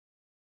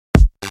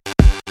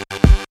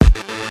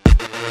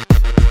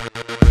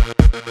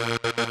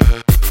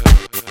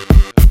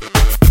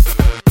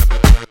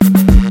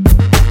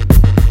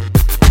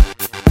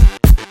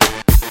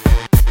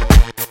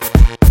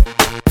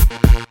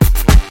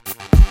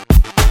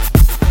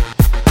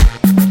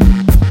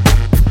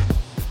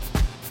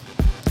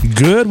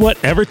good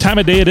whatever time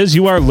of day it is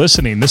you are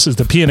listening. This is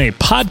the PNA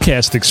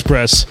Podcast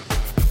Express.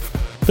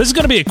 This is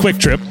going to be a quick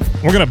trip.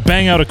 We're going to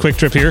bang out a quick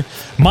trip here.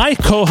 My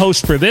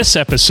co-host for this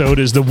episode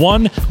is the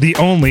one, the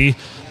only,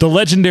 the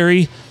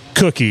legendary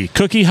Cookie.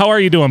 Cookie, how are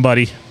you doing,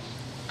 buddy?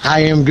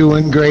 I am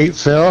doing great,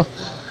 Phil.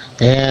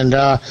 And,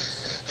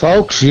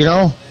 folks, you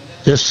know,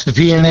 this is the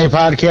PNA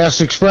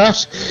Podcast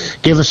Express.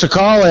 Give us a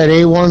call at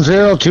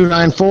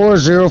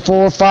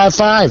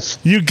 810-294-0455.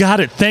 You got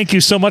it. Thank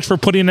you so much for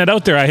putting that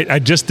out there. I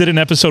just did an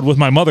episode with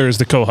my mother as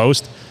the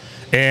co-host,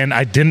 and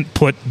I didn't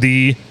put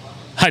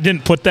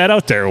that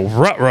out there.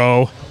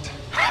 Ruh-roh.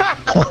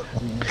 I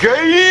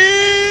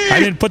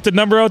didn't put the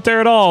number out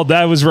there at all.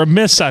 I was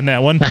remiss on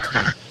that one.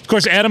 Of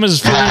course, Adam's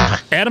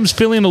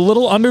feeling a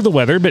little under the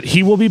weather, but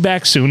he will be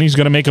back soon. He's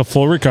going to make a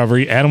full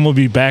recovery. Adam will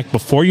be back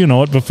before you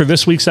know it. But for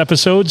this week's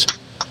episodes,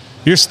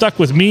 you're stuck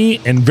with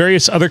me and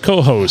various other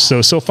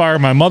co-hosts. So far,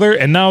 my mother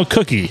and now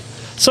Cookie.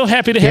 So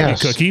happy to have you,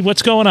 Cookie.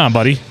 What's going on,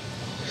 buddy?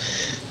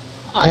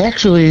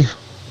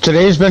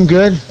 Today's been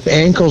good. The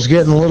ankle's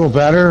getting a little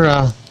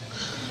better.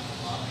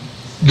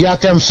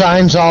 Got them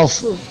signs all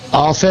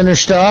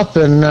finished up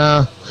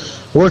and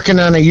working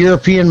on a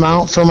European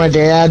mount for my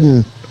dad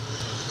and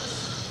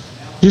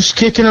just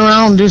kicking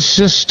around,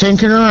 just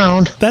tinkering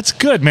around. That's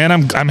good, man.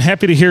 I'm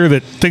happy to hear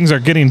that things are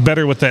getting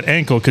better with that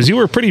ankle because you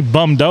were pretty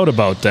bummed out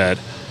about that.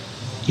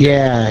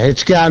 Yeah,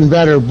 it's gotten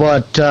better,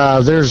 but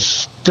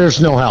there's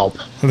no help.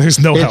 There's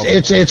no help.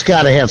 It's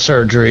got to have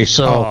surgery.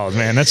 So oh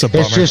man, that's a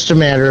bummer. It's just a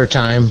matter of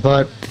time.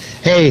 But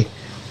hey,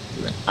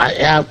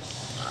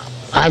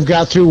 I've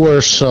got through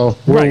worse, so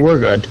we're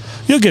good.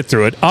 You'll get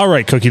through it. All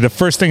right, Cookie. The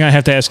first thing I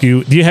have to ask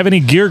you: do you have any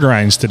gear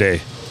grinds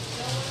today?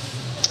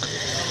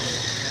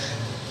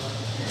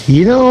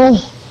 You know,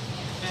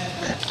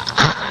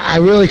 I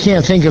really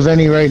can't think of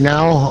any right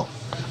now,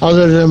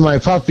 other than my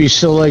puppy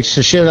still likes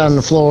to shit on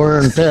the floor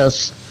and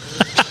piss.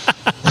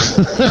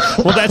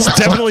 Well, that's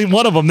definitely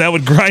one of them. That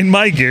would grind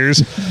my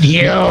gears.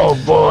 Yo,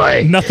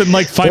 boy. Nothing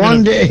like finding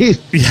one day.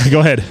 Yeah,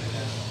 go ahead.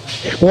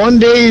 One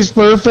day is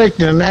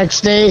perfect, and the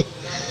next day,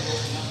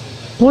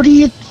 what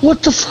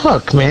the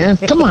fuck, man?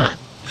 Come on.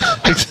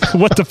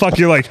 What the fuck?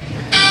 You're like...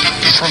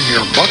 From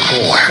your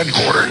butthole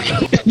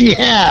headquarters.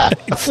 Yeah,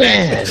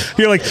 man.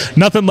 You're like,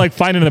 nothing like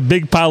finding a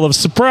big pile of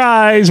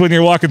surprise when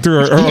you're walking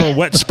through a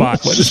wet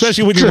spot,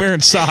 especially when you're wearing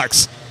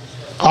socks.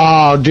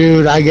 Oh,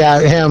 dude, I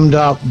got hemmed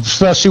up,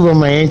 especially when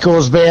my ankle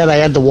was bad. I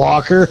had the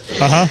walker,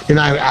 and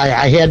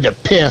I had to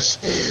piss.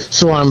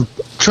 So I'm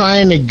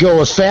trying to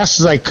go as fast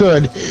as I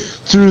could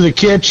through the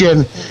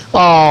kitchen.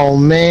 Oh,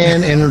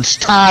 man, and it's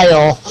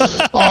tile.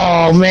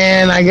 Oh,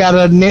 man, I got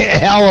a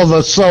hell of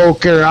a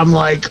soaker. I'm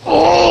like,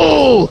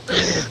 oh.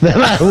 Then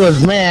I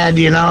was mad,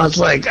 you know. It's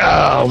like,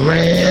 oh,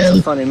 man.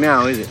 It's funny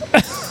now, is it?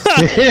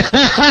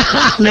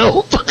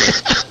 Nope.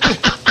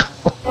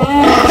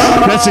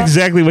 That's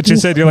exactly what you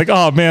said. You're like,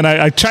 oh, man,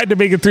 I tried to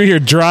make it through here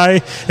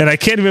dry, and I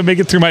can't even make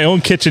it through my own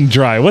kitchen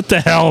dry. What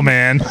the hell,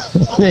 man?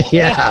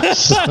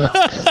 Yes.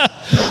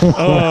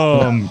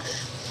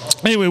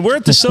 Anyway, we're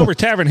at the Silver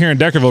Tavern here in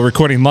Deckerville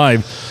recording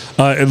live.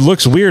 It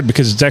looks weird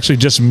because it's actually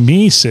just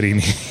me sitting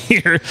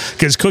here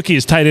because Cookie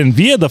is tied in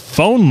via the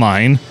phone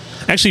line.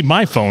 Actually,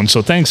 my phone,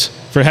 so thanks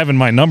for having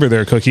my number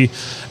there, Cookie.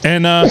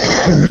 And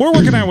we're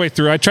working our way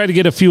through. I tried to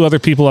get a few other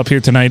people up here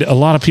tonight. A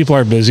lot of people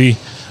are busy.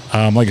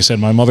 Like I said,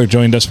 my mother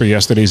joined us for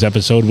yesterday's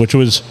episode, which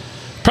was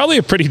probably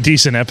a pretty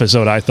decent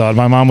episode, I thought.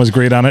 My mom was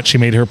great on it. She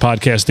made her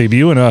podcast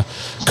debut, and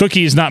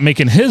Cookie is not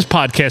making his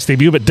podcast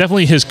debut, but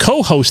definitely his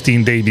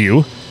co-hosting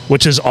debut,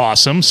 which is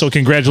awesome. So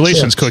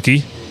congratulations,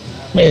 Cookie.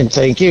 Man,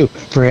 thank you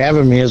for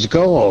having me as a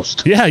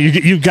co-host. Yeah,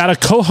 you got a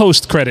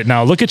co-host credit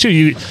now. Look at you.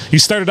 You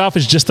started off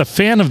as just a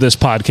fan of this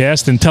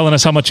podcast and telling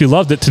us how much you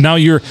loved it, to now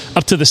you're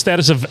up to the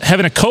status of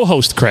having a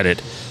co-host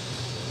credit.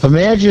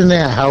 Imagine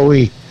that, how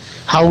we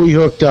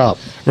hooked up.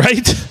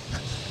 Right?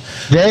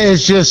 That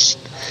is just,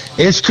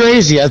 it's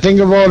crazy. I think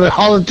about it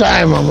all the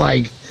time. I'm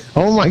like,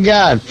 oh my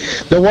God.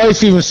 The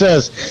wife even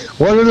says,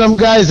 what are them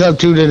guys up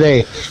to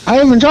today? I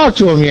haven't talked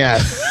to them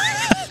yet.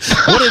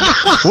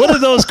 What are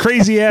those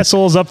crazy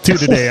assholes up to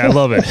today? I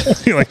love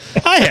it. You're like,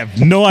 I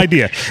have no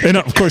idea. And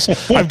of course,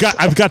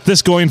 I've got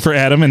this going for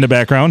Adam in the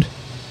background.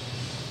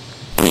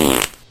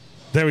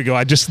 There we go.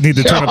 I just need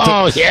to turn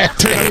up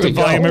the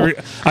volume.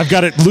 I've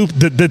got it looped,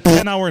 the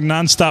 10-hour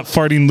nonstop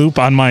farting loop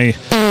on my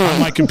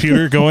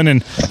computer going,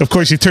 and of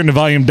course you turn the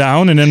volume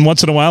down, and then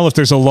once in a while, if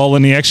there's a lull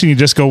in the action, you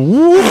just go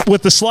whoop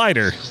with the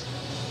slider.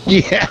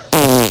 Yeah.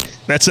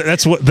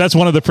 That's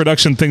one of the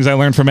production things I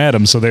learned from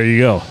Adam. So there you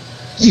go.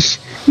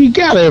 You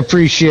gotta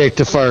appreciate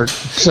the fart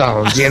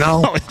sounds, you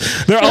know.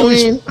 They're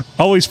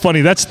always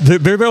funny.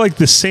 They're like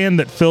the sand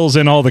that fills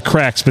in all the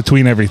cracks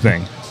between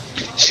everything.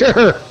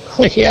 Sure.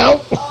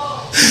 Yep.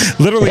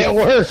 Literally, it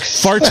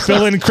works. Farts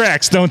fill in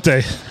cracks, don't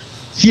they?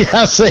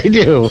 Yes, they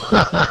do.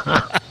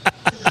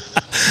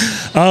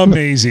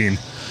 Amazing.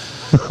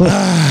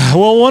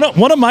 Well,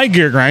 one of my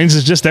gear grinds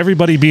is just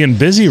everybody being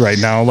busy right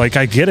now. Like,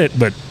 I get it,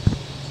 but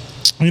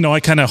you know, I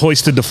kind of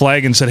hoisted the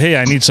flag and said, hey,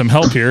 I need some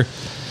help here.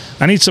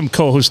 I need some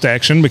co-host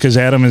action because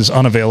Adam is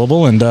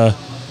unavailable, and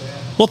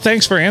we'll Well,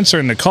 thanks for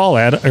answering the call,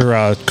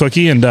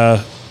 Cookie. And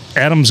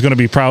Adam's going to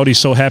be proud. He's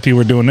so happy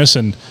we're doing this.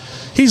 And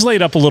he's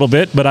laid up a little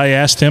bit, but I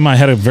asked him. I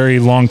had a very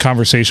long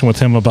conversation with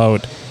him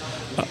about,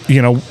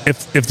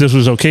 if this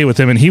was okay with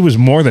him. And he was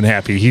more than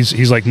happy.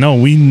 He's like, no,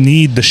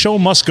 the show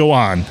must go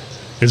on,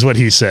 is what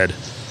he said.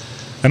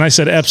 And I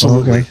said,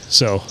 absolutely. Okay.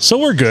 So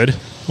we're good.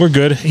 We're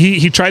good.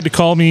 He tried to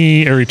call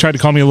me, a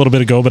little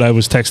bit ago, but I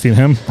was texting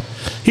him.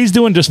 He's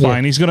doing just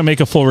fine. He's going to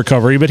make a full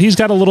recovery, but he's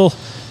going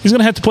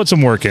to have to put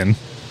some work in.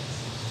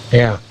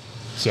 Yeah.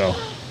 So,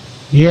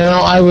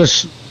 I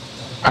was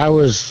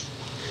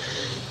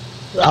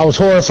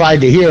horrified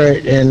to hear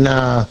it, and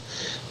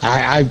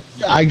I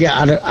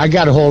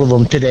got a hold of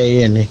him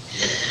today, and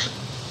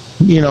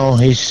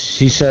he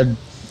said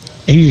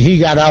he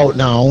got out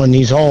now and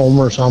he's home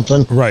or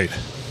something. Right.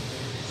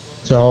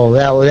 So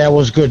that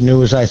was good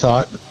news, I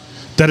thought.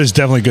 That is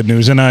definitely good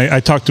news. And I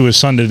talked to his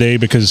son today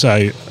because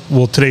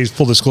today's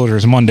full disclosure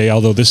is Monday,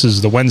 although this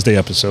is the Wednesday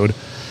episode.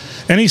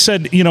 And he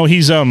said,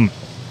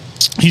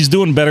 he's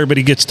doing better, but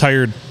he gets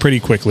tired pretty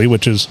quickly,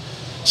 which is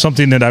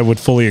something that I would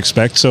fully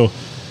expect. So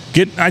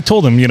I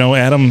told him,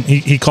 Adam,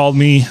 he called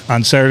me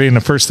on Saturday, and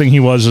the first thing he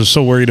was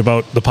so worried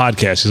about the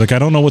podcast. He's like, I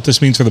don't know what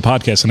this means for the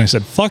podcast. And I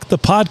said, fuck the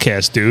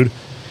podcast, dude.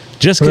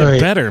 Just get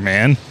better,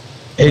 man.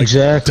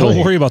 Exactly.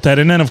 Don't worry about that.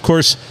 And then, of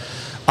course,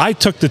 I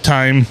took the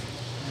time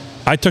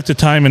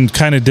and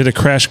kind of did a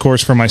crash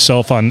course for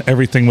myself on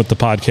everything with the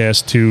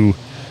podcast to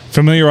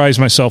familiarize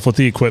myself with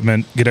the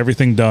equipment, get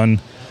everything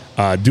done,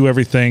 do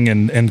everything,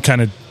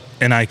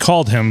 and I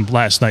called him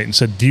last night and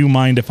said, do you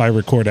mind if I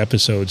record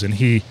episodes? And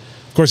he,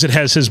 of course, it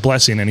has his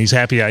blessing, and he's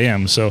happy I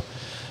am. So,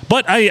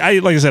 but I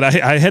like I said,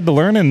 I had to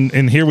learn,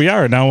 and here we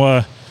are.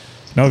 Now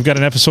we've got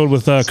an episode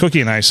with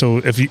Cookie and I. So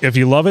if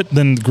you love it,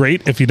 then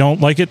great. If you don't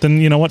like it, then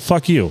you know what?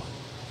 Fuck you.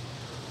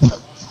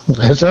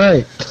 That's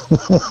right.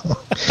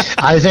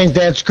 I think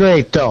that's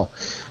great, though,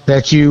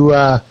 that you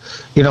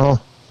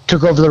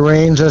took over the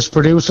reins as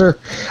producer.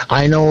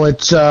 I know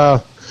it's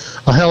a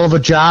hell of a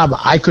job.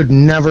 I could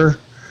never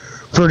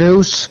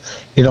produce.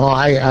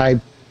 I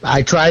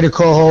try to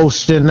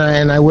co-host and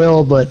I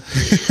will, but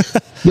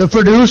the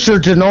producer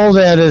to know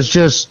that is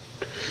just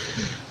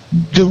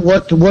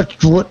what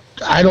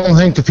I don't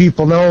think the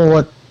people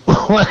know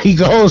what he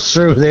goes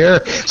through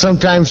there.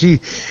 Sometimes he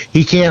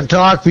can't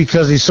talk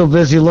because he's so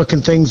busy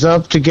looking things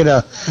up to get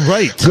a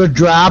good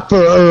drop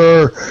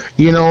or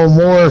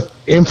more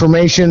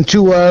information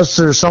to us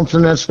or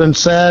something that's been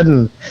said.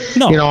 And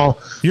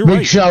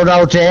big shout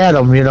out to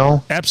Adam.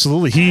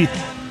 Absolutely.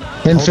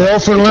 And Phil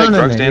for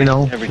learning it,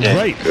 every day.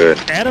 Right. Good.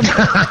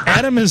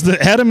 Adam is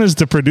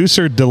the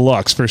producer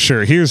deluxe for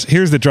sure. Here's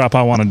the drop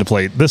I wanted to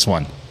play. This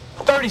one.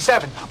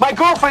 37. My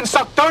girlfriend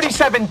sucked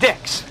 37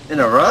 dicks. In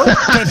a row?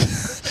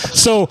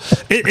 So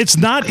it's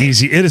not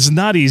easy. It is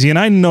not easy. And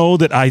I know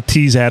that I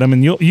tease Adam,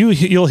 and you'll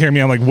hear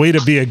me. I'm like, way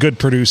to be a good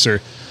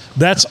producer.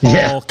 That's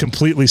all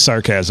completely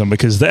sarcasm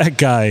because that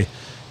guy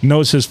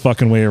knows his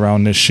fucking way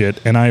around this shit,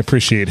 and I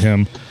appreciate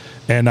him.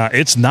 And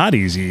it's not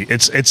easy.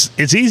 It's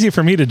easy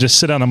for me to just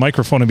sit on a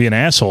microphone and be an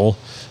asshole,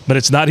 but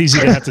it's not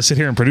easy to have to sit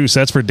here and produce.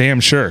 That's for damn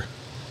sure.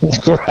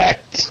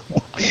 Correct.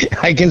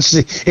 I can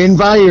see. And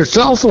by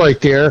yourself like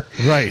there,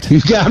 right?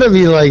 You got to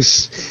be like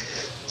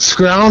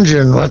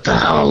scrounging. What the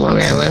hell? What do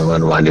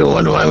I do?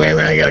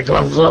 I got to come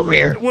up with something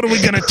here. What are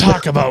we going to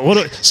talk about?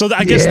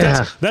 I guess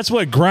that's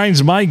what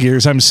grinds my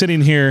gears. I'm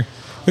sitting here.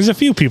 There's a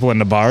few people in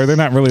the bar. They're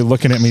not really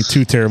looking at me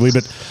too terribly,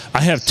 but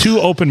I have two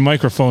open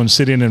microphones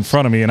sitting in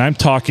front of me, and I'm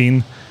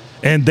talking,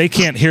 and they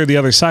can't hear the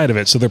other side of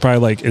it. So they're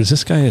probably like, is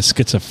this guy a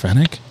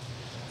schizophrenic?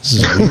 This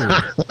is weird.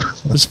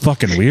 This is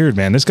fucking weird,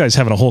 man. This guy's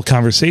having a whole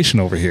conversation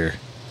over here.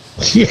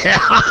 Yeah.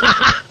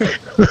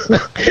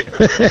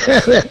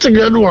 That's a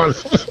good one.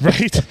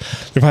 Right?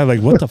 They're probably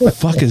like, what the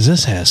fuck is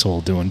this asshole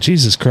doing?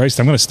 Jesus Christ,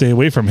 I'm going to stay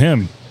away from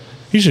him.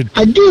 You should...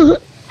 I do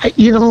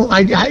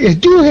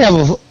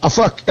have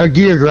a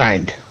gear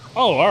grind.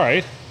 Oh, all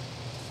right.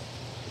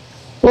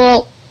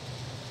 Well,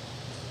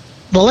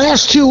 the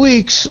last 2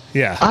 weeks,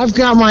 I've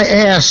got my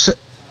ass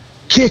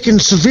kicking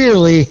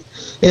severely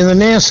in the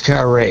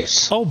NASCAR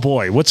race. Oh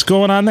boy, what's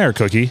going on there,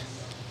 Cookie?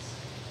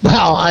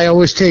 Well, I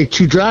always take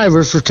two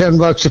drivers for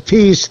 $10 a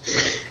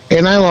piece,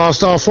 and I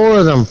lost all four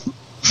of them,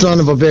 son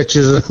of a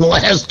bitches, in the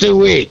last 2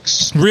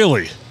 weeks.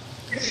 Really?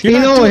 You're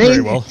not doing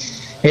very well.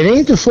 It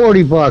ain't the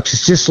 $40.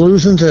 It's just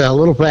losing to that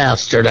little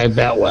bastard I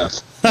bet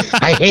with.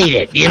 I hate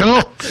it,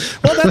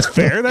 Well, that's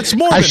fair. That's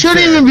more. I shouldn't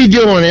even be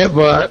doing it,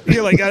 but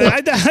you're like, I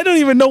don't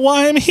even know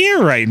why I'm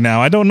here right now.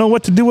 I don't know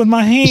what to do with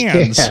my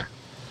hands. Yeah.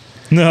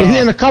 No. And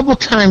then a couple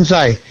times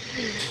I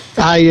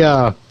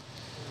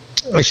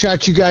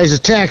shot you guys a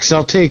text.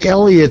 I'll take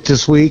Elliott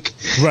this week,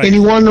 and he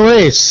won the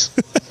race.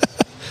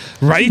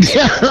 Right?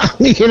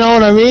 You know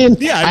what I mean?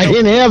 Yeah, I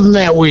didn't have him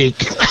that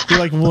week. You're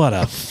like, what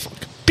a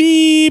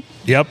beep.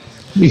 Yep.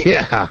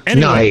 Yeah.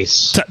 Anyway,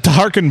 nice. To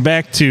harken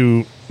back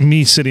to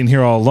me sitting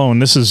here all alone,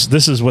 this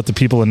is what the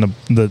people in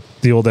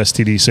the old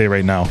STD say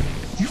right now.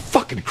 You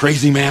fucking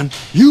crazy, man.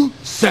 You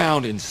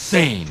sound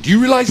insane. Do you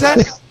realize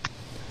that?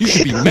 You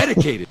should be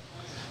medicated.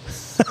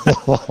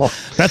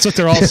 That's what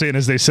they're all saying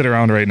as they sit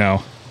around right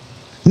now.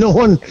 No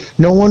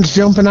one's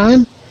jumping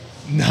on?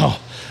 No.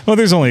 Well,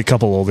 there's only a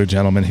couple older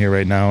gentlemen here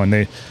right now,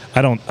 and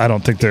I don't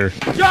think they're...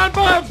 John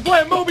Bob's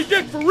playing Moby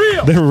Dick for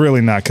real. They're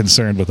really not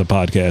concerned with the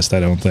podcast, I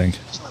don't think.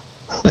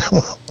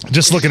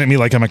 Just looking at me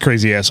like I'm a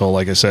crazy asshole,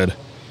 like I said.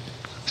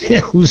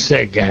 Yeah, who's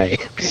that guy?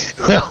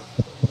 Well...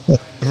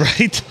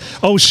 Right?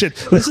 Oh, shit.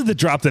 This is the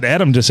drop that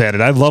Adam just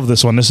added. I love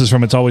this one. This is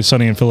from It's Always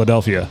Sunny in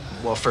Philadelphia.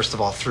 Well, first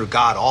of all, through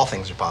God, all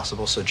things are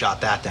possible, so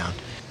jot that down.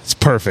 It's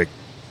perfect.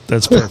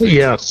 That's perfect.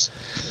 Yes.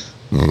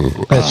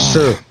 That's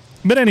true.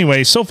 But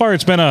anyway, so far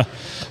it's been an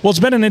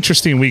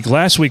interesting week.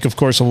 Last week, of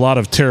course, a lot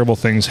of terrible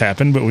things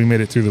happened, but we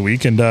made it through the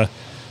week. And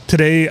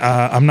today,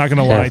 I'm not going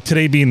to lie,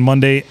 today being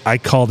Monday, I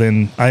called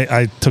in.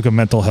 I took a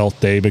mental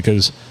health day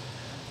because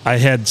I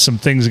had some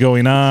things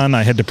going on.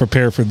 I had to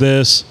prepare for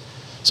this.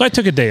 So I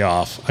took a day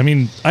off. I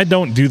mean, I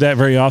don't do that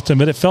very often,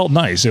 but it felt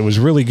nice. It was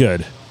really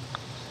good.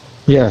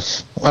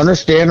 Yes.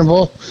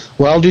 Understandable.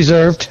 Well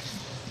deserved.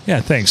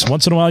 Yeah, thanks.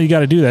 Once in a while, you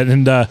got to do that.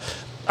 And I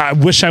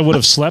wish I would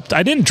have slept.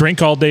 I didn't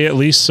drink all day at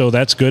least, so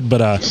that's good.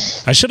 But I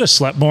should have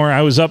slept more.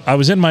 I was up. I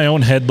was in my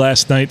own head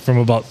last night from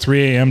about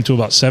 3 a.m. to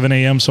about 7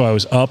 a.m., so I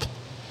was up.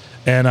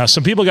 And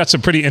some people got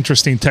some pretty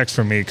interesting texts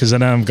from me because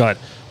then I'm got,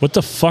 what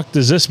the fuck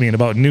does this mean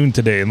about noon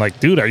today? And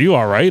like, dude, are you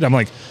all right? I'm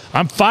like,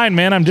 I'm fine,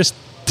 man. I'm just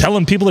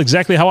telling people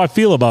exactly how I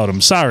feel about them.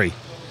 Sorry.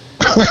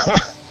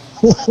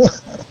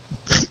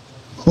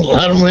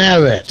 Let them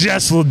have it.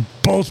 Just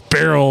both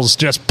barrels.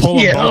 Just pull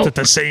them both at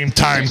the same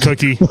time,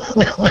 Cookie.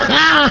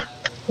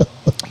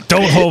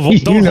 Don't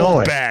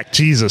hold back.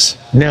 Jesus.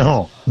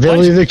 No.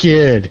 Billy the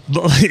Kid.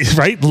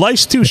 Right?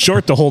 Life's too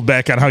short to hold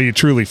back on how you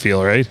truly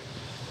feel, right?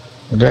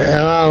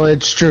 Well,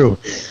 it's true.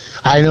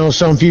 I know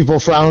some people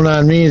frown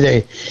on me.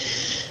 They,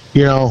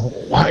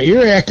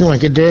 you're acting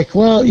like a dick.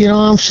 Well,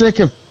 I'm sick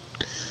of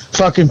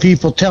fucking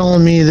people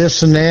telling me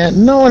this and that.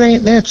 No, it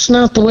ain't. That's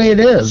not the way it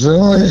is.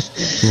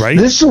 Right?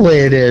 This is the way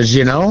it is,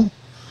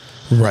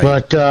 Right.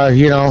 But,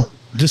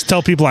 just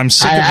tell people I'm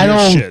sick of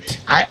your shit.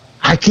 I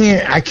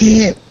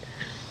can't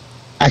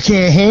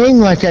hang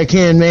like I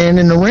can, man,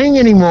 in the ring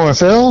anymore,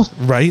 Phil.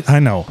 Right? I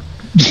know.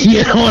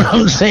 You know what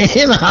I'm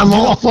saying? I'm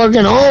all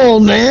fucking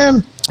old,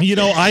 man.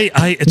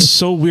 It's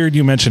so weird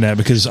you mention that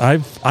because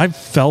I've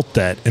felt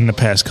that in the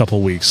past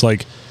couple weeks.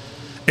 Like,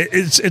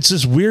 it's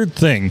this weird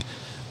thing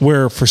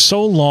where for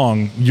so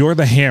long you're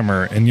the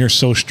hammer and you're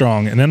so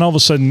strong, and then all of a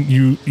sudden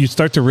you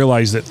start to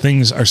realize that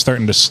things are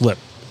starting to slip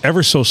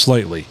ever so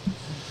slightly.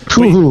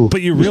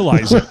 But you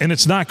realize it, and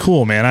it's not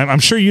cool, man. I'm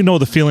sure you know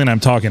the feeling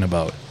I'm talking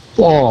about.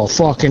 Oh,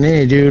 fucking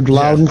A, dude.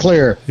 Loud and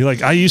clear. You're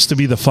like, I used to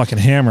be the fucking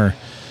hammer,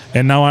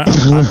 and now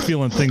I'm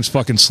feeling things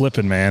fucking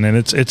slipping, man. And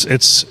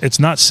it's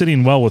not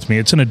sitting well with me.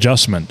 It's an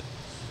adjustment.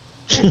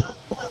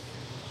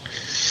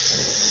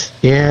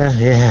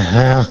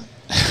 Yeah.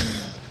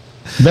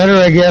 Better,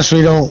 I guess,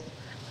 we don't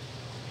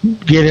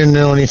get into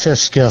any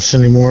fisticuffs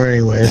anymore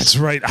anyways. That's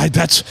right.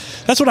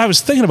 That's what I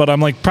was thinking about.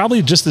 I'm like,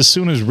 probably just as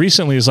soon as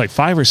recently as like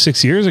 5 or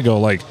 6 years ago,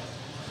 like,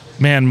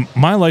 man,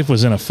 my life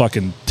was in a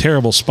fucking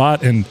terrible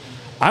spot, and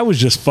I was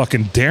just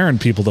fucking daring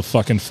people to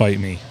fucking fight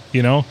me,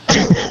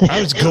 I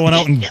was going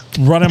out and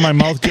running my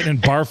mouth, getting in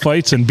bar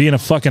fights and being a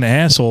fucking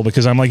asshole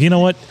because I'm like, you know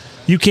what?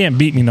 You can't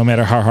beat me no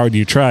matter how hard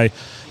you try.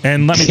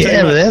 And let me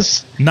tell you,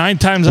 this 9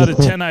 times out of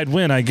 10 I'd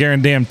win. I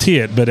guarantee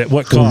it, but at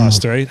what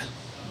cost, right?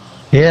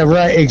 Yeah,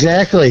 right.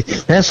 Exactly.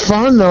 That's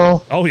fun,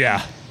 though. Oh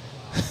yeah,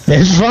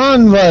 it's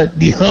fun, but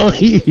you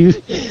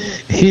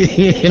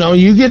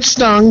get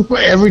stung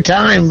every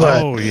time.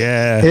 But oh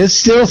yeah, it's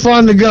still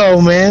fun to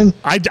go, man.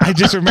 I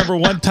just remember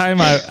one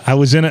time I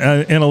was in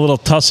a little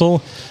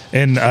tussle,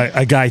 and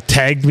a guy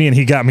tagged me and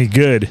he got me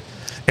good,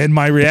 and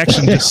my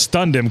reaction just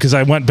stunned him because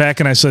I went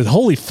back and I said,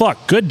 "Holy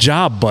fuck, good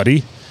job,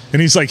 buddy."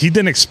 And he's like, he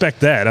didn't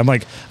expect that. I'm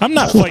like, I'm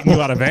not fighting you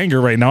out of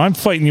anger right now. I'm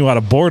fighting you out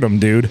of boredom,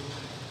 dude.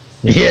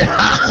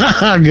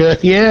 Yeah,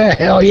 good. Yeah,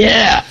 hell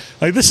yeah.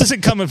 Like, this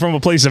isn't coming from a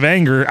place of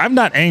anger. I'm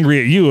not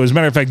angry at you. As a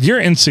matter of fact, you're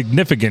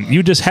insignificant.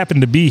 You just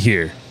happen to be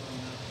here.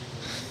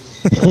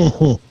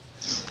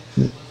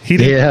 He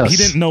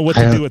didn't know what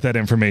to do with that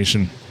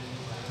information.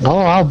 Oh,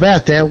 I'll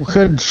bet that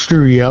could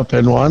screw you up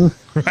in one.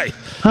 Right.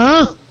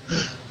 Huh?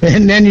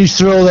 And then you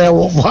throw that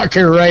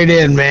fucker right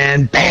in,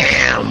 man.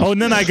 Bam! Oh,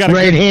 and then I got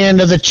right hand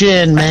to the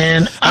chin,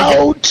 man.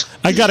 Out!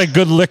 I got a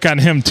good lick on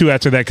him, too,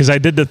 after that, because I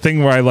did the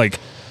thing where I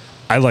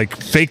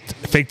faked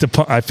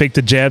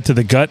the jab to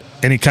the gut,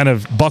 and he kind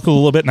of buckled a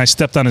little bit, and I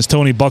stepped on his toe,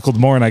 and he buckled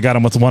more, and I got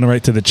him with one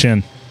right to the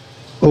chin.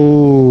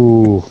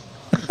 Ooh.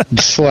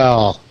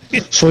 Swell.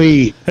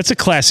 Sweet. That's a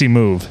classy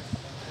move.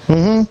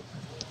 Mm-hmm.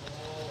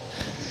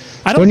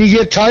 When you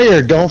get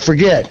tired, don't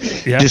forget.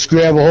 Yeah. Just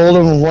grab a hold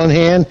of him with one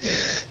hand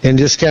and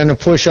just kind of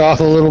push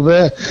off a little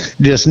bit.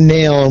 Just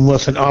nail him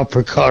with an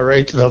uppercut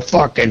right to the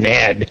fucking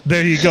head.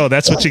 There you go.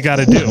 That's what you got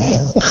to do.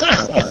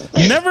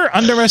 Never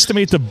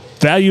underestimate the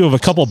value of a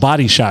couple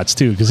body shots,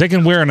 too, because they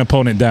can wear an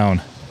opponent down.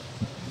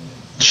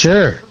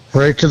 Sure.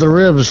 Right to the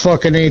ribs,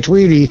 fucking A.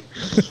 Tweety.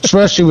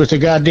 Especially with a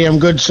goddamn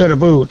good set of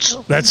boots.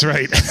 That's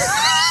right.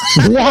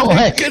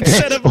 Good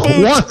set of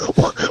boots.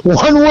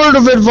 One word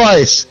of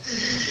advice.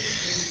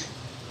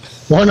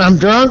 When I'm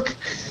drunk,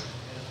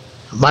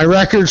 my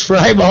record's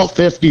probably about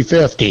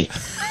 50-50.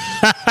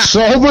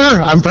 Sober,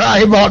 I'm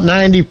probably about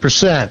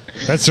 90%.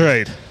 That's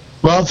right.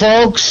 Well,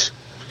 folks,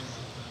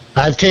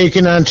 I've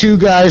taken on 2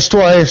 guys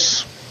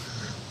twice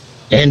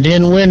and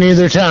didn't win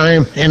either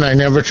time, and I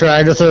never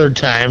tried a third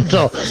time.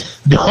 So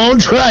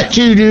don't try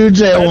 2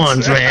 dudes at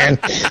once, man.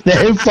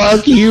 They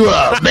fuck you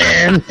up,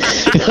 man.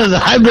 Because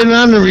I've been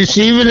on the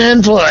receiving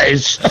end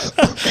twice.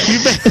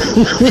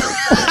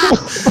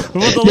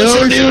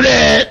 Don't do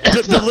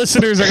that. The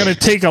listeners are going to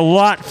take a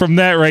lot from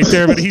that right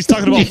there, but he's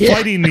talking about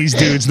fighting these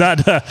dudes,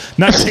 not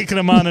taking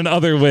them on in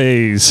other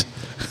ways.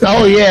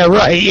 Oh, yeah,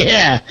 right,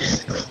 yeah.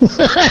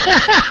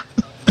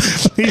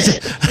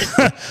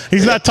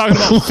 He's not talking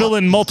about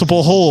filling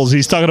multiple holes.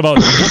 He's talking about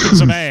whooping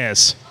some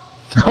ass.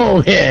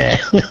 Oh, yeah.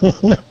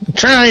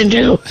 Trying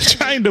to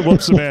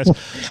whoop some ass.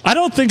 I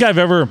don't think I've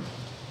never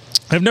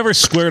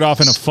squared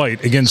off in a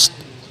fight against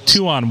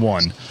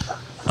 2-on-1.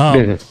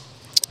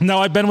 Now,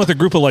 I've been with a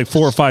group of like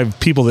 4 or 5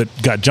 people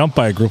that got jumped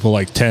by a group of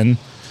like 10.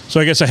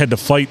 So I guess I had to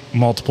fight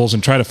multiples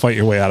and try to fight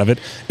your way out of it.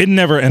 It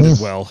never ended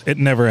well.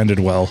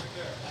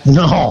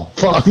 No,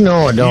 fuck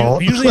no, I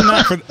don't. Usually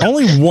not.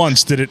 Only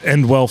once did it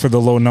end well for the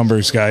low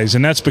numbers guys,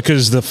 and that's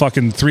because the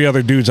fucking 3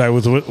 other dudes I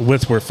was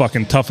with were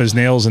fucking tough as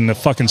nails, and the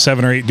fucking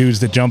 7 or 8 dudes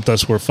that jumped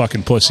us were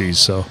fucking pussies.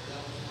 So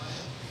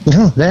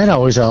that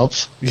always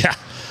helps. Yeah,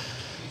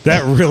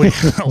 that really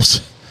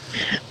helps.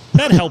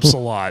 That helps a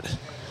lot.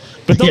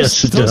 But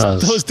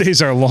those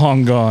days are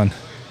long gone.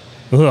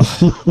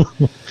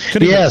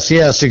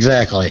 Yes,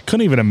 exactly.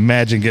 Couldn't even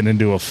imagine getting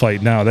into a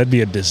fight now. That'd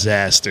be a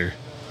disaster.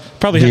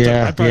 I'd probably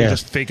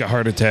just fake a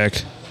heart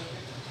attack.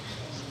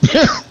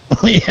 Yeah.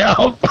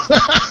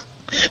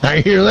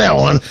 I hear that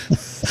one.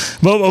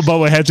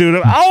 Bobo had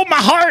to. Oh, my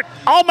heart.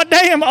 Oh, my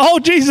damn. Oh,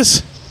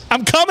 Jesus.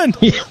 I'm coming.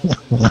 I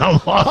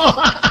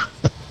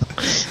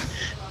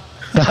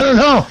don't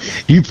know.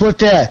 You put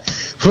that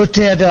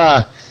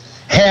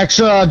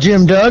hacksaw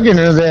Jim Duggan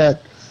or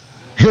that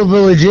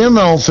Hillbilly Jim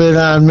outfit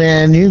on,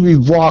 man, you'd be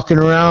walking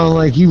around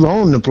like you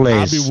own the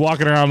place. I'd be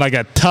walking around like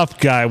a tough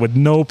guy with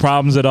no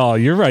problems at all.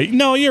 You're right.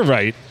 No, you're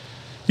right.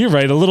 You're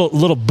right. A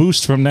little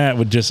boost from that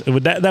would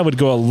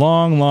go a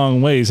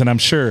long ways, and I'm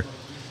sure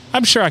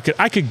I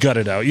could gut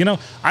it out. You know,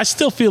 I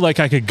still feel like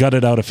I could gut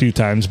it out a few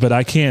times, but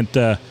I can't.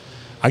 I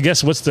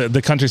guess what's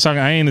the country song?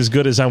 I ain't as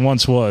good as I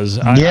once was.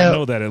 I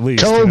know that at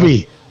least. Toby.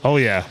 You know? Oh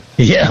yeah.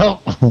 Yeah.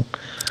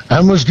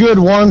 I'm as good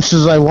once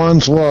as I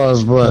once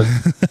was, but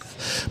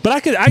but I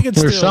could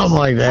still something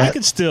like that. I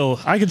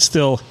could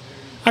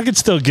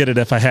still get it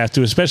if I have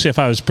to, especially if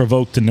I was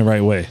provoked in the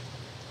right way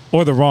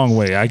or the wrong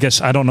way. I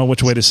guess I don't know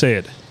which way to say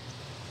it.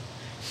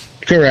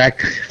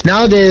 Correct.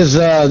 Nowadays,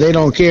 they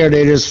don't care.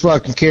 They just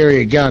fucking carry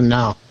a gun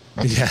now.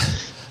 Yeah.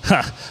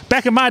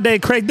 Back in my day,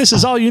 Craig, this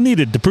is all you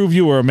needed to prove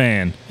you were a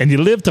man, and you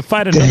lived to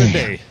fight another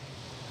day.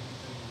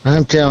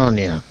 I'm telling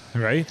you.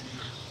 Right?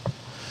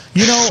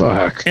 You know,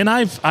 fuck. And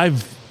I've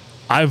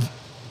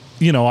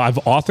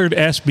authored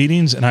ass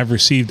beatings and I've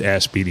received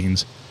ass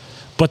beatings.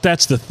 But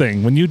that's the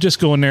thing. When you just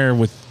go in there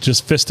with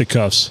just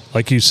fisticuffs,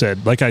 like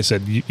I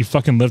said, you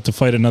fucking live to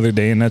fight another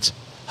day, and that's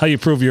how you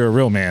prove you're a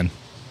real man.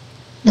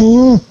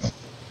 Mm.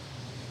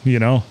 You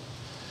know?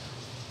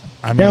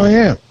 I mean, hell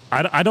yeah.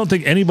 I don't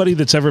think anybody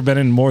that's ever been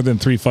in more than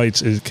 3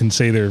 fights can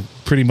say they're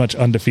pretty much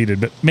undefeated.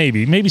 But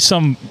maybe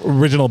some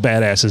original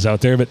badasses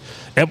out there. But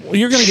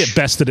you're going to get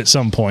bested at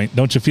some point.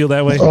 Don't you feel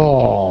that way?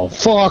 Oh,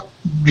 fuck.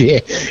 Yeah.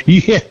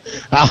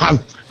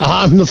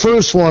 I'm the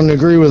first one to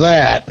agree with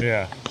that.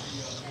 Yeah.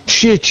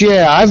 Shit,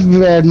 yeah. I've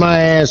had my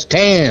ass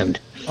tanned.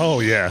 Oh,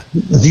 yeah.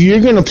 If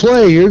you're going to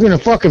play, you're going to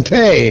fucking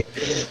pay.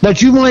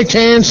 But you might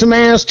tan some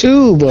ass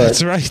too, but...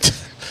 That's right.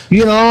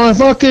 You know,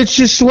 fuck, it's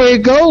just the way it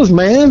goes,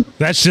 man.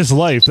 That's just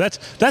life.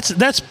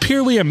 That's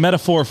purely a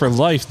metaphor for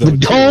life, though.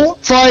 Don't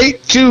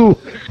fight two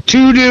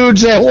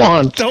dudes at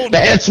once.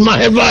 That's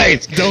my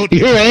advice.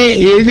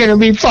 You're gonna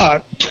be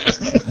fucked.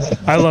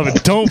 I love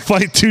it. Don't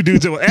fight 2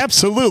 dudes at once.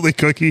 Absolutely,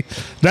 Cookie.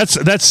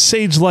 That's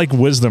sage-like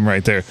wisdom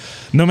right there.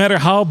 No matter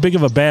how big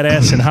of a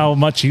badass and how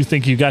much you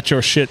think you got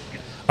your shit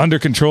under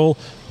control,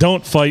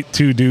 don't fight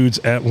 2 dudes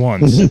at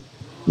once.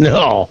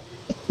 No.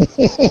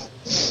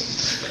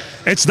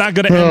 It's not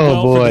going to end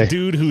well for the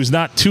dude who's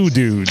not 2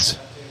 dudes.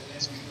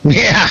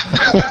 Yeah.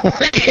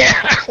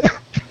 Yeah.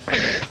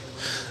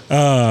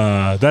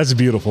 That's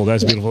beautiful.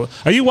 That's beautiful.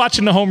 Are you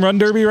watching the home run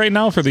derby right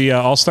now for the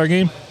All-Star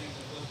game?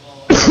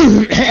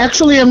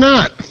 Actually, I'm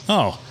not.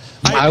 Oh.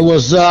 I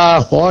was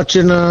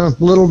watching a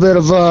little bit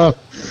of a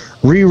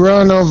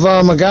rerun of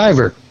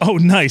MacGyver. Oh,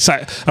 nice.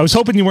 I was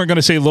hoping you weren't going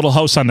to say Little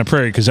House on the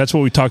Prairie, because that's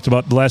what we talked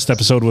about the last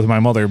episode with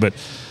my mother, but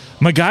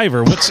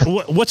MacGyver,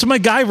 what's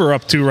MacGyver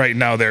up to right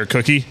now there,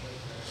 Cookie?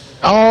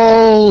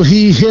 Oh,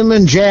 him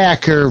and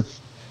Jack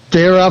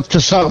they're up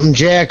to something.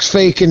 Jack's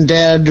faking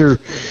dead, or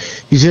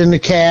he's in the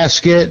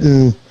casket,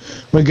 and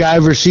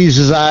MacGyver sees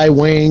his eye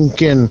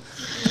wink, and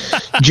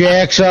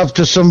Jack's up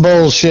to some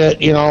bullshit,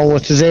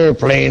 with his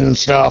airplane and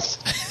stuff.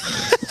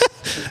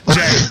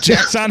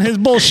 Jack's on his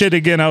bullshit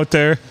again out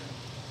there.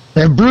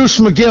 And Bruce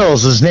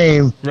McGill's his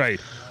name. Right.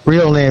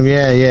 Real name,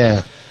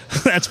 yeah.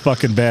 That's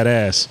fucking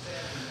badass.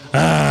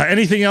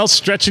 Anything else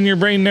stretching your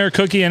brain there,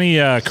 Cookie? Any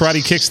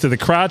karate kicks to the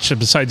crotch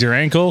besides your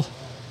ankle?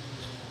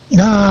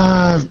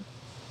 No.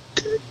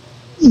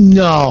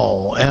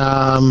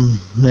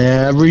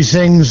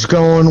 Everything's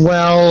going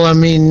well. I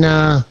mean,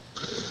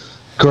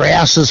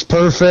 grass is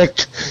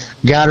perfect.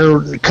 Got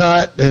her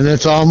cut, and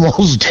it's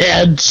almost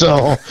dead,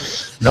 so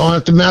don't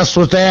have to mess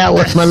with that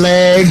with my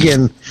leg.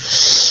 And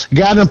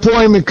got an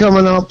appointment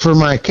coming up for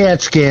my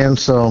CAT scan,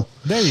 so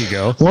there you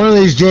go. One of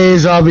these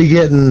days I'll be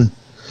getting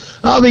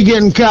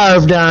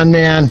carved on,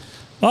 man.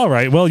 All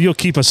right. Well, you'll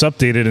keep us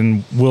updated,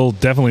 and we'll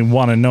definitely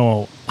want to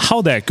know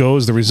how that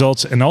goes, the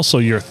results, and also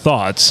your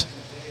thoughts.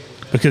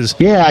 Because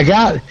I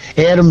got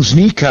Adam's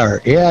knee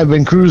cart. Yeah, I've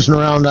been cruising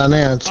around on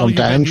that sometimes.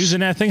 You've been using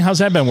that thing? How's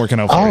that been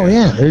working out for you? Oh,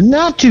 yeah.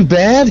 Not too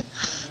bad.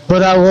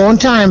 But one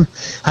time,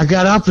 I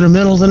got up in the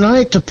middle of the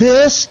night to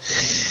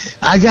piss.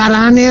 I got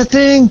on that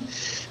thing.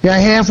 Got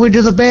halfway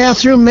to the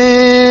bathroom,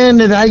 man,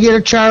 did I get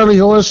a Charlie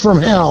horse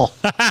from hell.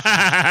 Dude,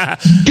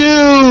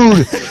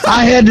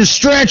 I had to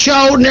stretch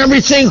out and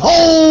everything.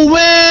 Oh,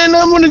 man,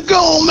 I'm going to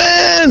go,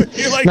 man.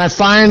 And I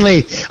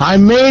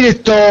made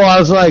it, though. I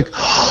was like,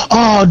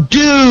 oh,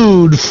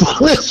 dude,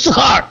 this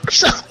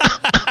sucks.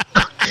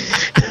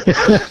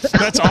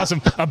 That's awesome.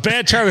 A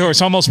bad Charlie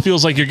horse almost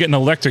feels like you're getting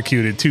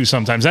electrocuted, too,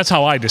 sometimes. That's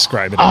how I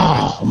describe it.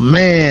 Oh,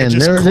 man,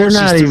 they're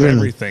not even.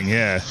 Everything,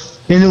 yeah.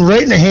 And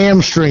right in the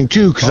hamstring,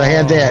 too, because I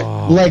had that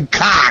leg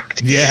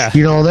cocked. Yeah.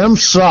 You know, them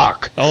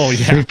suck. Oh,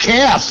 yeah. Your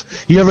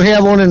calf. You ever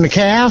have one in the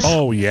calf?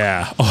 Oh,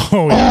 yeah.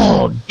 Oh, yeah.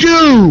 Oh,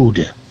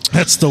 dude.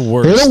 That's the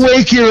worst. It'll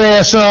wake your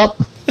ass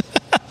up.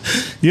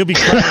 You'll be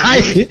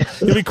crying.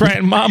 You'll be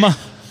crying, Mama,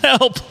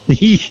 help.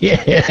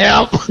 Yeah,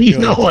 help. You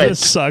know it.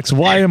 This sucks.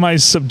 Why am I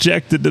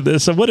subjected to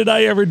this? What did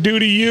I ever do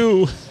to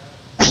you?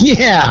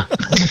 Yeah.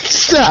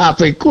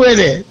 Stop it. Quit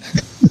it.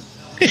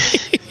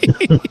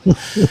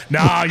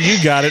 No,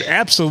 you got it.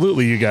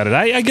 Absolutely, you got it.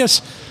 I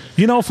guess,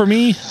 for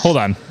me, hold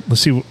on.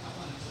 Let's see.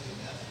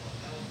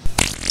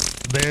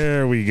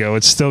 There we go.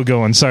 It's still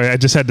going. Sorry, I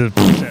just had to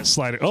push that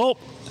slider. Oh.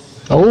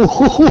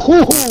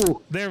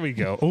 There we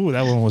go. Oh,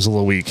 that one was a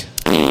little weak.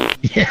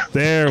 Yeah.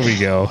 There we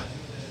go.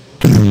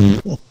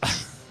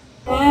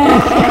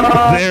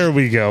 There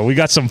we go. We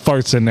got some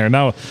farts in there.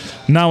 Now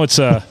it's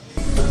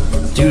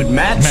Dude,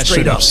 Matt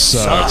straight up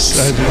sucks.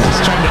 I was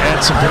trying to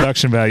add some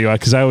production value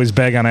because I always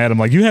bag on Adam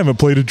like, you haven't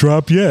played a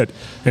drop yet.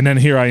 And then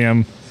here I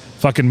am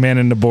fucking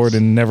manning the board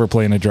and never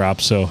playing a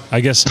drop. So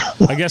I guess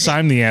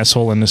I'm the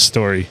asshole in this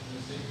story.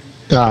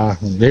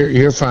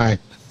 You're fine.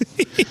 I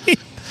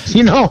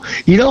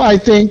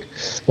think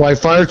why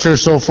farts are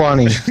so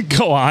funny.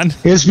 Go on.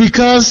 Is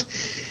because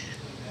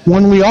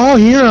when we all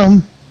hear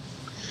them,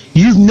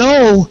 you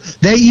know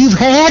that you've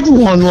had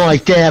one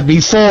like that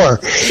before,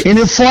 and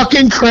it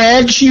fucking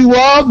cracks you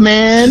up,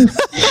 man.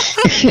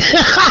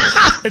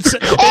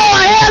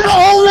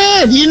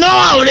 Man, you know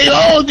how they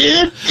go,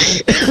 dude.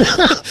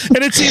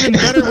 And it's even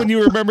better when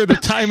you remember the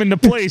time and the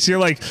place. You're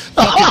like,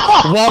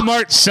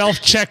 Walmart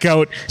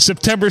self-checkout,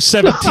 September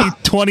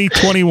 17th,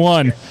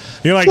 2021.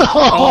 You're like,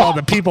 oh,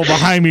 the people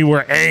behind me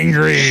were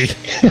angry.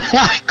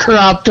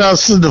 Crop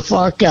dusted the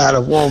fuck out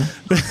of them.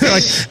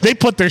 Like, they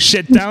put their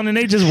shit down and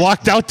they just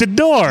walked out the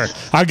door.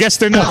 I guess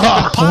they're not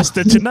having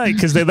pasta tonight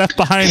because they left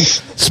behind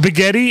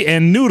spaghetti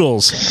and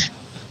noodles.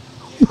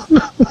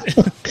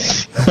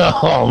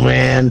 Oh,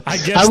 man.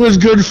 I was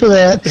good for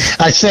that.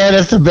 I sat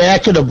at the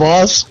back of the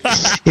bus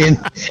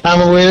on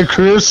the way to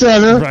Career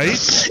Center.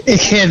 Right.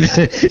 And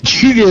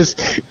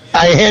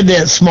I had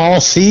that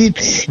small seat,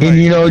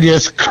 and,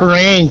 just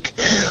crank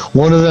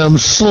one of them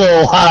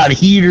slow hot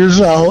heaters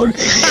out.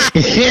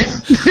 And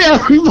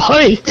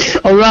everybody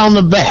around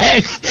the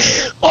back,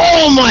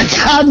 oh, my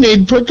God, and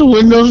they'd put the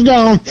windows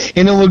down,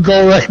 and it would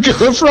go right to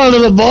the front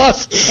of the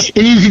bus,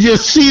 and you could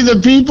just see the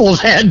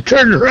people's head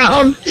turn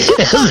around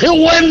as it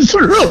went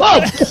through.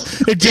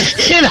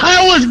 And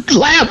I was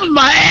laughing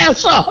my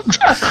ass off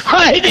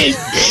hiding.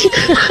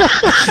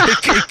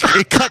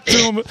 It cut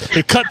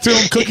through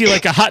him, Cookie,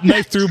 like a hot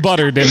knife through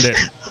butter, didn't it?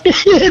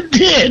 It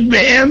did,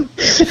 man.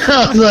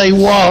 I was like,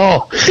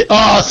 whoa,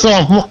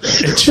 awesome.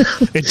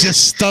 It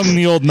just stung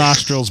the old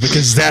nostrils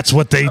because that's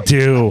what they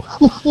do.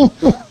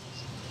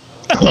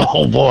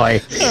 Oh,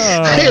 boy.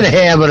 I had a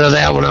habit of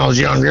that when I was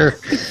younger.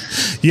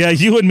 Yeah,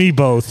 you and me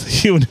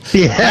both.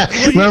 Yeah,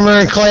 remember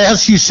in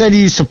class you said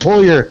you used to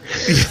pull yourself.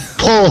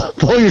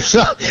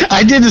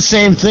 I did the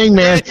same thing,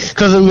 man,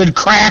 because it would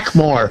crack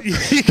more.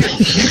 You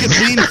could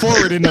lean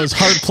forward in those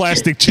hard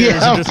plastic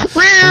chairs and just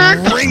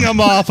wring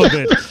them off of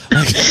it.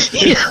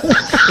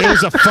 It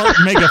was a fart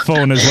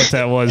megaphone is what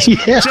that was.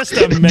 Yeah. Just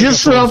a megaphone.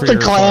 Disrupt the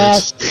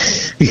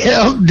class.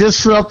 Yeah,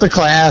 disrupt the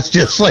class.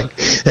 Just like,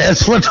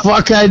 that's what the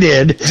fuck I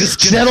did.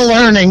 Instead of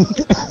learning.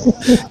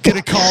 Get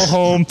a call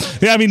home.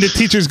 Yeah, I mean, the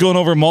teacher's going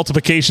over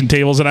multiplication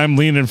tables, and I'm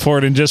leaning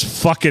forward and just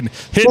fucking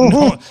hitting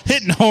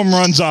home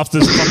runs off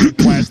this fucking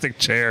fucking plastic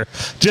chair.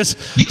 Just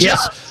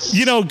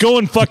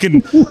going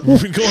fucking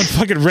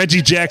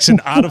Reggie Jackson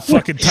out of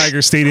fucking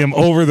Tiger Stadium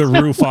over the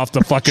roof off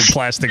the fucking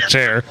plastic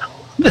chair.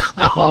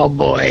 Oh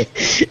boy,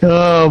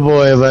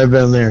 have I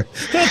been there.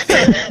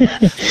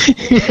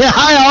 Yeah,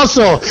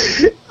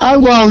 I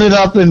wound it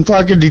up in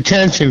fucking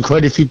detention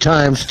quite a few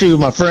times too,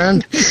 my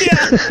friend.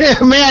 Yeah.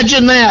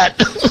 Imagine that.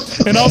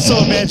 And also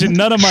imagine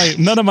none of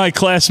my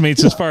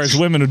classmates, as far as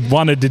women, had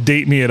wanted to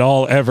date me at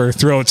all ever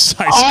throughout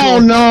high school. Oh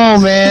no,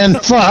 man!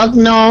 Fuck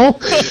no!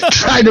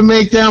 Try to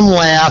make them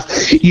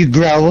laugh. You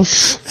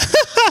gross.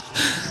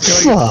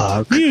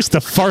 Fuck. You used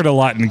to fart a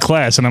lot in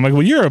class, and I'm like,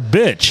 well, you're a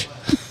bitch.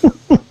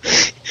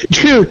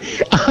 Dude,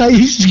 I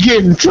used to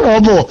get in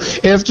trouble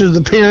after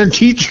the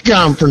parent-teacher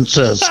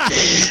conferences.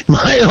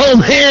 My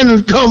old man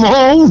would come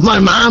home, my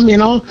mom,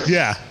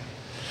 Yeah.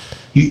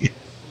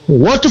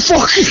 What the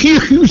fuck are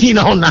you?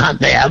 Not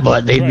that,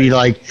 but they'd be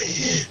like,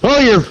 oh,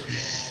 you're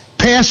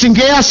passing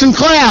gas in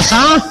class,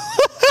 huh?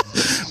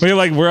 Well, you're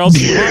like, where else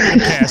do you want me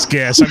to pass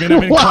gas? I mean,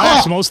 I'm in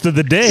class most of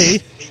the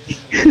day.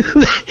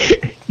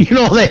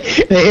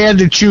 They had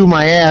to chew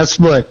my ass,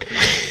 but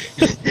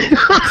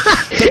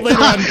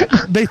later on,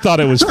 they thought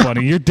it was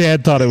funny. Your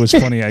dad thought it was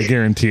funny, I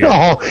guarantee you.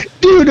 Oh,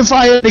 dude, if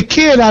I had a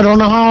kid, I don't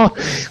know how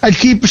I'd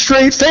keep a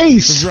straight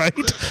face. Right?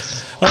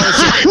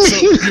 So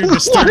you're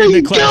disturbing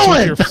the class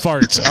with your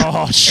farts.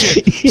 Oh,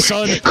 shit.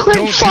 Son, quit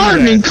don't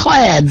farting in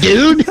class,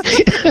 dude.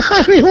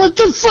 I mean, what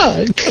the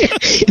fuck?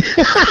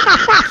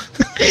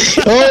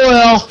 Oh,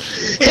 well.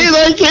 Hey,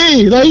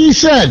 like you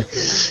said,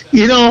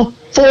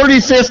 40,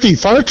 50,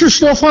 farts are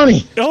still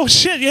funny. Oh,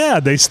 shit, yeah.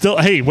 They still...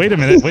 Hey, wait a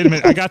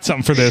minute. I got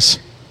something for this.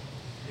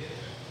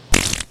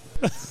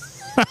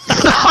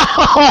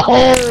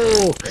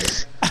 Oh,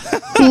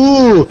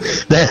 ooh,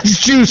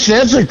 that's juice.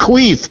 That's a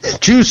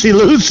queef. Juicy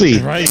Lucy.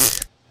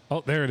 Right.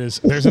 Oh, there it is.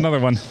 There's another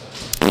one.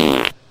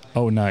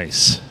 Oh,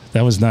 nice.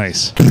 That was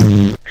nice.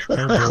 Oh,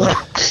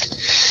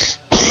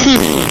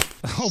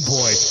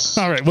 boy.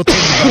 All right, we'll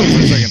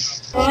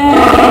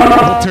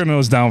turn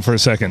those down for a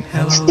second.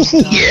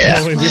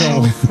 Yeah.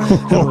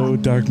 Hello,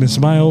 darkness,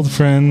 my old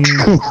friend.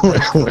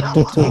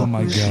 Oh,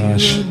 my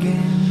gosh.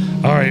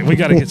 All right, we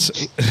got to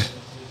get...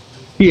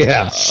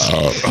 Yeah.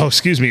 Oh,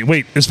 excuse me.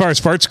 Wait, as far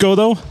as farts go,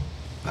 though?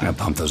 I gotta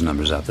pump those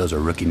numbers up. Those are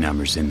rookie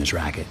numbers in this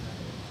racket.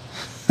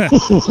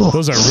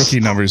 Those are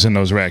rookie numbers in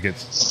those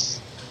rackets.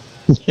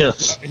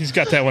 Yes. He's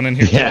got that one in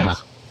here. Yeah.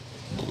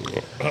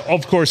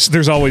 Of course,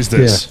 there's always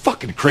this. Yeah.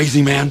 Fucking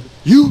crazy, man.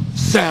 You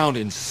sound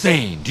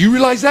insane. Do you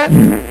realize that?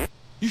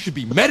 You should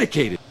be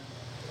medicated.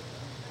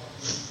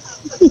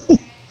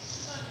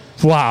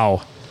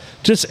 Wow.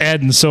 Just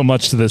adding so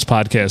much to this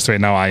podcast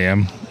right now, I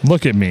am.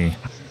 Look at me.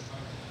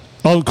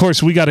 Oh, of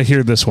course, we got to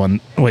hear this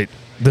one. Wait,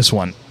 this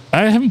one.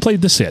 I haven't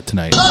played this yet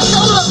tonight.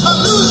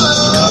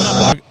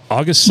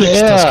 August 6th,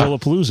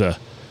 Tuscaloosa.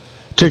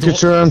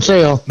 Tickets are on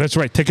sale. That's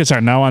right. Tickets are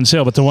now on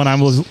sale, but the one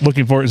I'm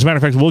looking for, as a matter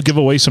of fact, we'll give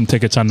away some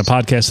tickets on the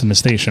podcast and the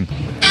station.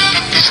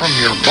 From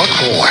your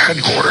butthole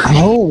headquarters.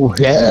 Oh,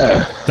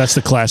 yeah. That's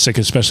the classic,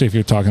 especially if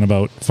you're talking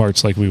about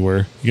farts like we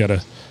were. You got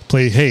to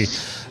play, hey,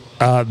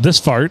 this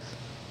fart.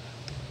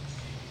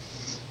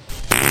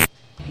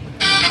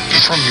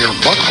 From your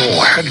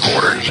butthole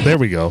headquarters. There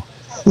we go.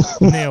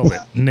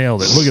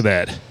 Nailed it. Look at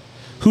that.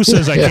 Who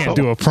says I can't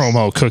do a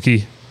promo,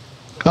 Cookie?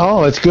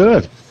 Oh, it's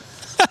good.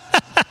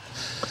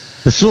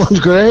 This one's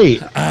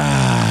great.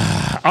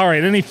 All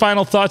right. Any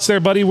final thoughts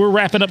there, buddy? We're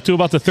wrapping up to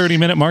about the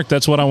 30-minute mark.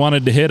 That's what I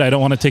wanted to hit. I don't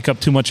want to take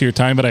up too much of your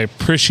time, but I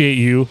appreciate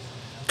you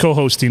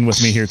co-hosting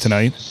with me here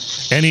tonight.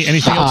 Anything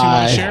else you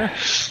want to share?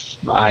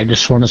 I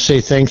just want to say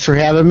thanks for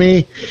having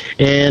me.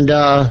 And,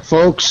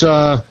 folks,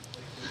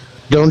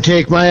 don't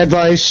take my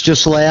advice.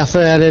 Just laugh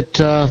at it.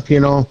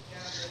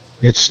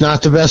 It's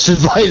not the best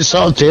advice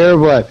out there,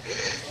 but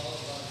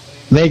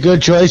make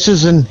good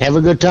choices and have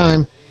a good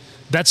time.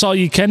 That's all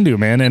you can do,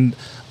 man. And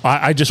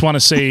I just want to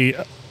say,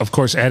 of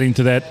course, adding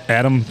to that,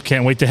 Adam,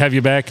 can't wait to have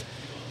you back.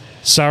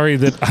 Sorry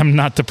that I'm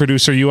not the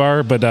producer you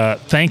are,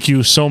 but thank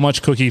you so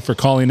much, Cookie, for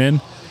calling in.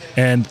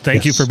 And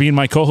thank you for being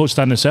my co-host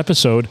on this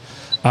episode.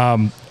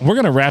 We're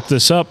going to wrap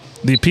this up.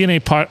 The P&A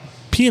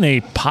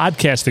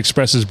Podcast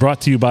Express is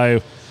brought to you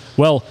by,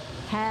 well,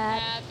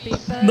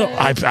 no,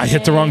 I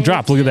hit the wrong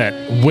drop. Look at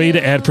that. Way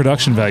to add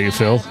production value,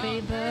 Phil.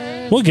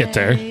 We'll get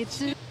there.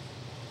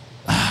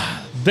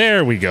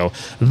 There we go.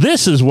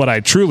 This is what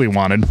I truly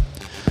wanted.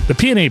 The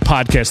P&A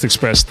Podcast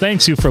Express.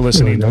 Thanks you for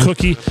listening.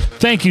 Cookie,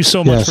 thank you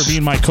so much for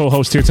being my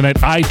co-host here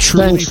tonight. I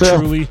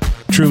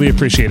truly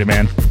appreciate it,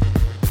 man.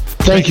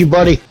 Thank you,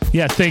 buddy.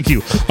 Yeah, thank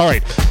you. All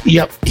right.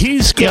 Yep.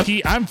 He's Cookie.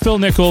 Yep. I'm Phil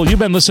Nickel. You've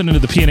been listening to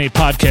the P&A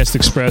Podcast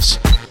Express.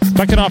 If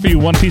I can offer you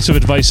one piece of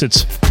advice,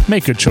 it's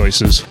make good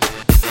choices.